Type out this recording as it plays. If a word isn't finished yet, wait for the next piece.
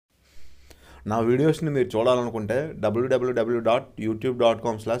నా వీడియోస్ని మీరు చూడాలనుకుంటే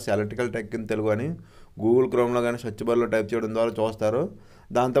www.youtube.com/electricaltech అని గూగుల్ క్రోమ్లో కానీ సెర్చ్ బార్లో టైప్ చేయడం ద్వారా చూస్తారు.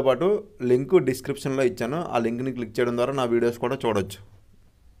 దాంతోపాటు లింక్ డిస్క్రిప్షన్లో ఇచ్చాను. ఆ లింక్ని క్లిక్ చేయడం ద్వారా నా వీడియోస్ కూడా చూడొచ్చు.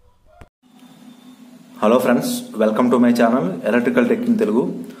 Hello friends, welcome to my channel electrical tech in Telugu.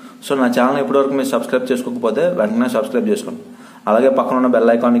 So నా ఛానల్ ఇప్పటివరకు మీరు సబ్స్క్రైబ్ చేసుకోకపోతే వెంటనే సబ్స్క్రైబ్ చేసుకోండి. అలాగే పక్కన ఉన్న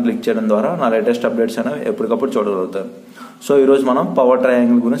బెల్ ఐకాన్ని క్లిక్ చేయడం ద్వారా నా లేటెస్ట్ అప్డేట్స్ అనేవి ఎప్పటికప్పుడు చూడగలుగుతారు. సో ఈరోజు మనం పవర్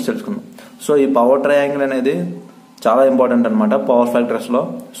ట్రయాంగిల్ గురించి తెలుసుకుందాం. సో ఈ పవర్ ట్రయాంగిల్ అనేది చాలా ఇంపార్టెంట్ అనమాట పవర్ ఫ్యాక్టర్స్లో.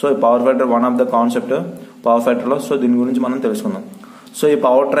 సో ఈ power factor one of the concept power ఫ్యాక్టర్లో. So దీని గురించి మనం తెలుసుకుందాం. సో ఈ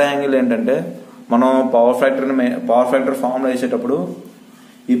పవర్ ట్రయాంగిల్ ఏంటంటే మనం పవర్ ఫ్యాక్టర్ ఫార్ములా వేసేటప్పుడు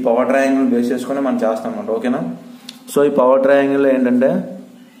ఈ పవర్ ట్రయాంగిల్ బేస్ చేసుకుని మనం చేస్తాం అన్నమాట. ఓకేనా? సో ఈ పవర్ ట్రయాంగిల్ ఏంటంటే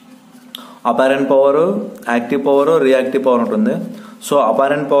apparent power, active power, reactive power ఉంటుంది. సో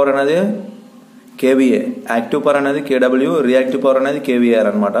అపారెంట్ పవర్ అనేది కేవీఏ, యాక్టివ్ పవర్ అనేది కేడబ్ల్యూ, రియాక్టివ్ పవర్ అనేది కేవీఆర్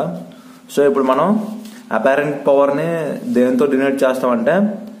అనమాట. సో ఇప్పుడు మనం అపారెంట్ పవర్ని దేనితో డినోట్ చేస్తామంటే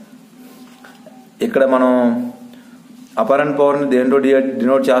ఇక్కడ మనం అపారెంట్ పవర్ని దేనితో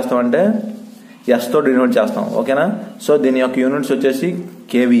డినోట్ చేస్తామంటే ఎస్తో డినోట్ చేస్తాం. ఓకేనా? సో దీని యొక్క యూనిట్స్ వచ్చేసి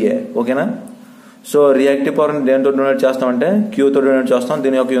కేవీఏ. ఓకేనా? సో రియాక్టివ్ పవర్ని దేనితో డినోట్ చేస్తామంటే క్యూతో డినోట్ చేస్తాం.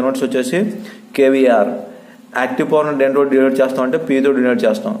 దీని యొక్క యూనిట్స్ వచ్చేసి కేవీఆర్. యాక్టివ్ పవర్ని దేనితో డినోట్ చేస్తామంటే పీతో డినోట్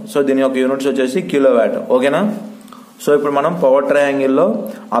చేస్తాం. సో దీని యొక్క యూనిట్స్ వచ్చేసి కిలోవాట్. ఓకేనా? సో ఇప్పుడు మనం పవర్ ట్రయాంగిల్లో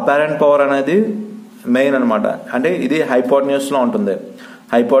అపారెంట్ పవర్ అనేది మెయిన్ అనమాట. అంటే ఇది హైపోటెన్యూస్లో ఉంటుంది.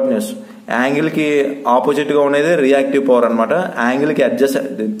 హైపోటెన్యూస్ యాంగిల్కి ఆపోజిట్గా ఉండేది రియాక్టివ్ పవర్ అనమాట.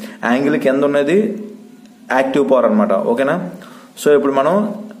 యాంగిల్ కింద ఉన్నది యాక్టివ్ పవర్ అనమాట. ఓకేనా? సో ఇప్పుడు మనం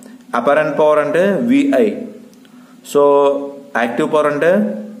అపారెంట్ పవర్ అంటే విఐ, సో యాక్టివ్ పవర్ అంటే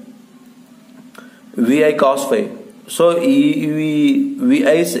విఐ కాస్ ఫై. సో ఈ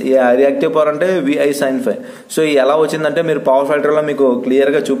విఐ రియాక్టివ్ పవర్ అంటే విఐ సైన్ ఫై. సో ఇది ఎలా వచ్చిందంటే మీరు పవర్ ఫ్యాక్టర్లో మీకు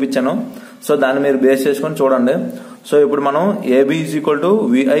క్లియర్గా చూపించాను. సో దాన్ని మీరు బేస్ చేసుకొని చూడండి. సో ఇప్పుడు మనం AB is equal to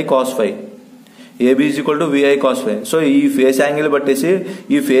VI cos phi, AB is equal to VI cos phi. So ఈ ఫేస్ యాంగిల్ బట్టేసి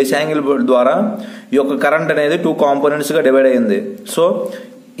ఈ ఫేస్ యాంగిల్ ద్వారా ఈ యొక్క కరెంట్ అనేది 2 కాంపోనెంట్స్గా డివైడ్ అయ్యింది. సో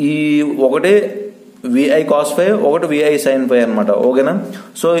ఈ ఒకటి విఐ కాస్ ఫై, ఒకటి విఐ సైన్ ఫై అనమాట. ఓకేనా?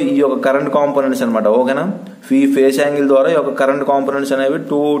 సో ఈ యొక్క కరెంట్ కాంపోనెంట్స్ అనమాట. ఓకేనా? ఈ ఫేస్ యాంగిల్ ద్వారా ఈ యొక్క కరెంట్ కాంపోనెంట్స్ అనేవి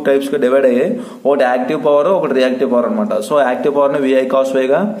 2 టైప్స్గా డివైడ్ అయ్యాయి. ఒకటి యాక్టివ్ పవర్, ఒకటి రియాక్టివ్ పవర్ అనమాట. సో యాక్టివ్ పవర్ని విఐ కాస్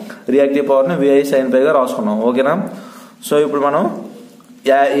ఫైగా, రియాక్టివ్ పవర్ని విఐ సైన్ ఫైగా రాసుకున్నాం. ఓకేనా? సో ఇప్పుడు మనం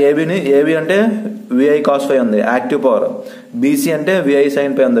ఏబి అంటే విఐ కాస్ ఫై ఉంది యాక్టివ్ పవర్, బీసీ అంటే విఐ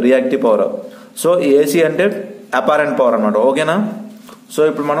సైన్ ఫై ఉంది రియాక్టివ్ పవర్, సో ఏసీ అంటే అపారెంట్ పవర్ అనమాట. ఓకేనా? సో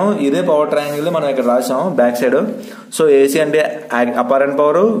ఇప్పుడు మనం ఇదే పవర్ ట్రయాంగిల్ మనం ఇక్కడ రాసాం బ్యాక్ సైడ్. సో ఏసీ అంటే అపారెంట్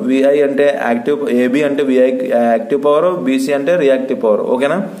పవర్, విఐ అంటే యాక్టివ్, ఏబి అంటే విఐ యాక్టివ్ పవర్, బీసీ అంటే రియాక్టివ్ పవర్.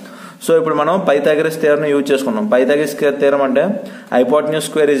 ఓకేనా? సో ఇప్పుడు మనం పైథాగరస్ థియరం యూజ్ చేసుకున్నాం. పైథాగరస్ థియరం అంటే hypotenuse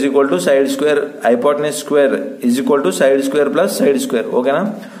square is equal to side square, hypotenuse square is equal to side square plus side square. ఓకేనా?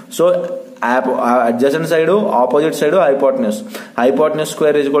 So adjacent side, opposite side hypotenuse, hypotenuse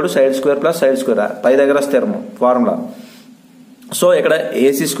square is equal to side square plus side square, Pythagoras theorem formula. So ఇక్కడ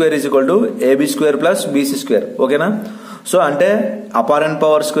AC square is equal to AB square plus BC square. ఓకేనా? So అంటే apparent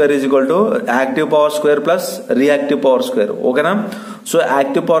power square is equal to active power square plus reactive power square. ఓకేనా? So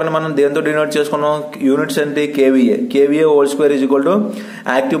active power ని మనం దేంతో denote చేసుకున్నాం? Units ఏంటి? KVA. KVA whole square is equal to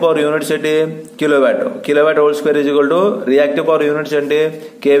active power units ఏంటి? Kilowatt. Kilowatt whole square is equal to reactive power units ఏంటి?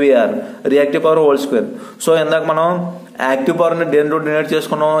 KVR. Reactive power whole square. So ఇందాక మనం యాక్టివ్ పవర్ ని దేంతో డినోట్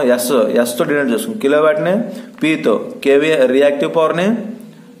చేసుకున్నాం? ఎస్ తో డినోట్ చేసుకున్నాం. కిలోవాట్ ని పీతో, రియాక్టివ్ పవర్ ని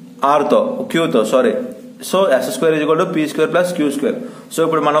ఆర్తో, క్యూతో, sorry. So yes square is equal to P square plus Q square. So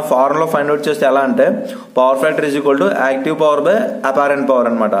ఇప్పుడు మనం ఫార్ములా ఫైండ్ అవుట్ చేస్తే ఎలా అంటే power factor is equal to active power by apparent power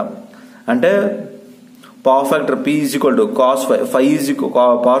అనమాట. అంటే power factor P is equal to cos phi is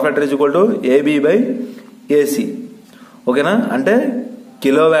power factor is equal to AB by AC. ఓకేనా? అంటే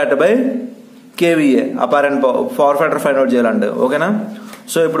kilowatt by kVA apparent power factor find out చేయాలంటే. ఓకేనా?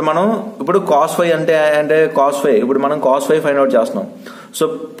 So ఇప్పుడు మనం cos ఫై అంటే cos ఫై, ఇప్పుడు మనం కాస్ ఫై ఫైండ్ అవుట్ చేస్తున్నాం. So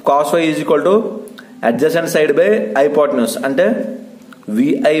cos phi is equal to adjacent side by hypotenuse అంటే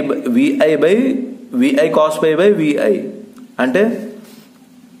VI cos phi by VI అంటే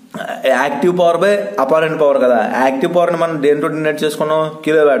active power by apparent power కదా. యాక్టివ్ పవర్ ని మనం దేంతో డినోట్ చేసుకున్నాం?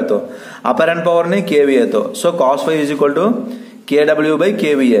 కిలోవాట్ తో. అపారెంట్ పవర్ ని కేవీఏతో. So cos phi is equal to కేడబ్ల్యూ by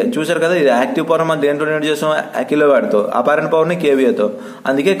kVA. చూసారు కదా, ఇది యాక్టివ్ పవర్ మనం దేంతో డినోట్ చేసాం? కిలోవాట్ తో. అపారెంట్ పవర్ ని కేవీఏతో.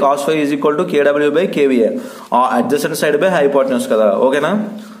 అందుకే cos phi is equal to కేడబ్ల్యూ by kVA, adjacent side by hypotenuse కదా. ఓకేనా?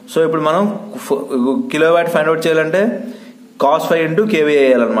 సో ఇప్పుడు మనం కిలోవాట్ ఫైండ్ అవుట్ చేయాలంటే కాస్ ఫై ఇంటూ కేవీఏ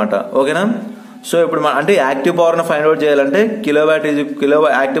వేయాలన్నమాట. ఓకేనా? సో ఇప్పుడు అంటే యాక్టివ్ పవర్ ను ఫైండ్ అవుట్ చేయాలంటే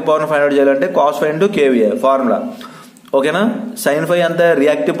యాక్టివ్ పవర్ ను ఫైండ్ అవుట్ చేయాలంటే కాస్ ఫై ఇంటూ కేవీఏ ఫార్ములా. ఓకేనా. sin phi అంతే.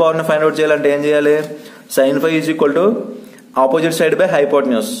 రియాక్టివ్ పవర్ని ఫైండ్ అవుట్ చేయాలంటే ఏం చేయాలి? sin phi is equal to opposite side by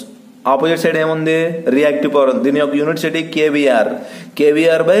hypotenuse. Opposite side ఏముంది? Reactive power. దీని యొక్క యూనిట్ ఏంటి?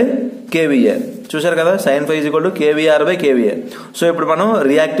 KVR by kVA. చూసారు కదా, sin phi is equal to KVR by kVA. So ఇప్పుడు మనం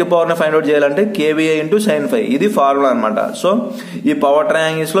రియాక్టివ్ పవర్ని ఫైండ్ అవుట్ చేయాలంటే కేవీఏ ఇంటూ sin phi. ఇది ఫార్ములా అనమాట. సో ఈ పవర్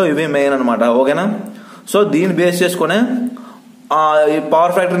ట్రయాంగిల్స్ లో ఇవి మెయిన్ అనమాట. ఓకేనా. సో దీన్ని బేస్ చేసుకునే ఈ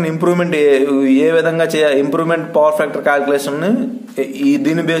పవర్ ఫ్యాక్టర్ ఇంప్రూవ్మెంట్ ఏ విధంగా ఇంప్రూవ్మెంట్ పవర్ ఫ్యాక్టర్ క్యాల్కులేషన్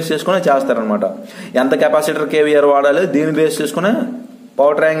దీన్ని బేస్ చేసుకునే చేస్తారనమాట. ఎంత కెపాసిటర్ కేవీఆర్ వాడాలి దీన్ని బేస్ చేసుకునే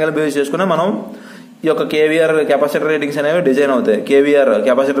పవర్ ట్రయాంగిల్ బేస్ చేసుకునే మనం ఈ యొక్క కేవీఆర్ కెపాసిటర్ రేటింగ్స్ అనేవి డిజైన్ అవుతాయి. కేవీఆర్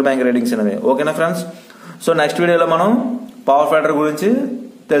కెపాసిటర్ బ్యాంక్ రేటింగ్స్ అనేవి. ఓకేనా ఫ్రెండ్స్. సో నెక్స్ట్ వీడియోలో మనం పవర్ ఫ్యాక్టర్ గురించి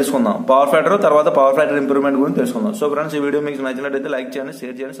తెలుసుకుందాం. పవర్ ఫ్యాక్టర్ తర్వాత పవర్ ఫ్యాక్టర్ ఇంప్రూవ్మెంట్ గురించి తెలుసుకుందాం. సో ఫ్రెండ్స్, ఈ వీడియో మీకు నచ్చినట్లయితే లైక్ చేయండి,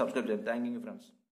 షేర్ చేయండి, సబ్స్క్రైబ్ చేయండి. Thank you friends.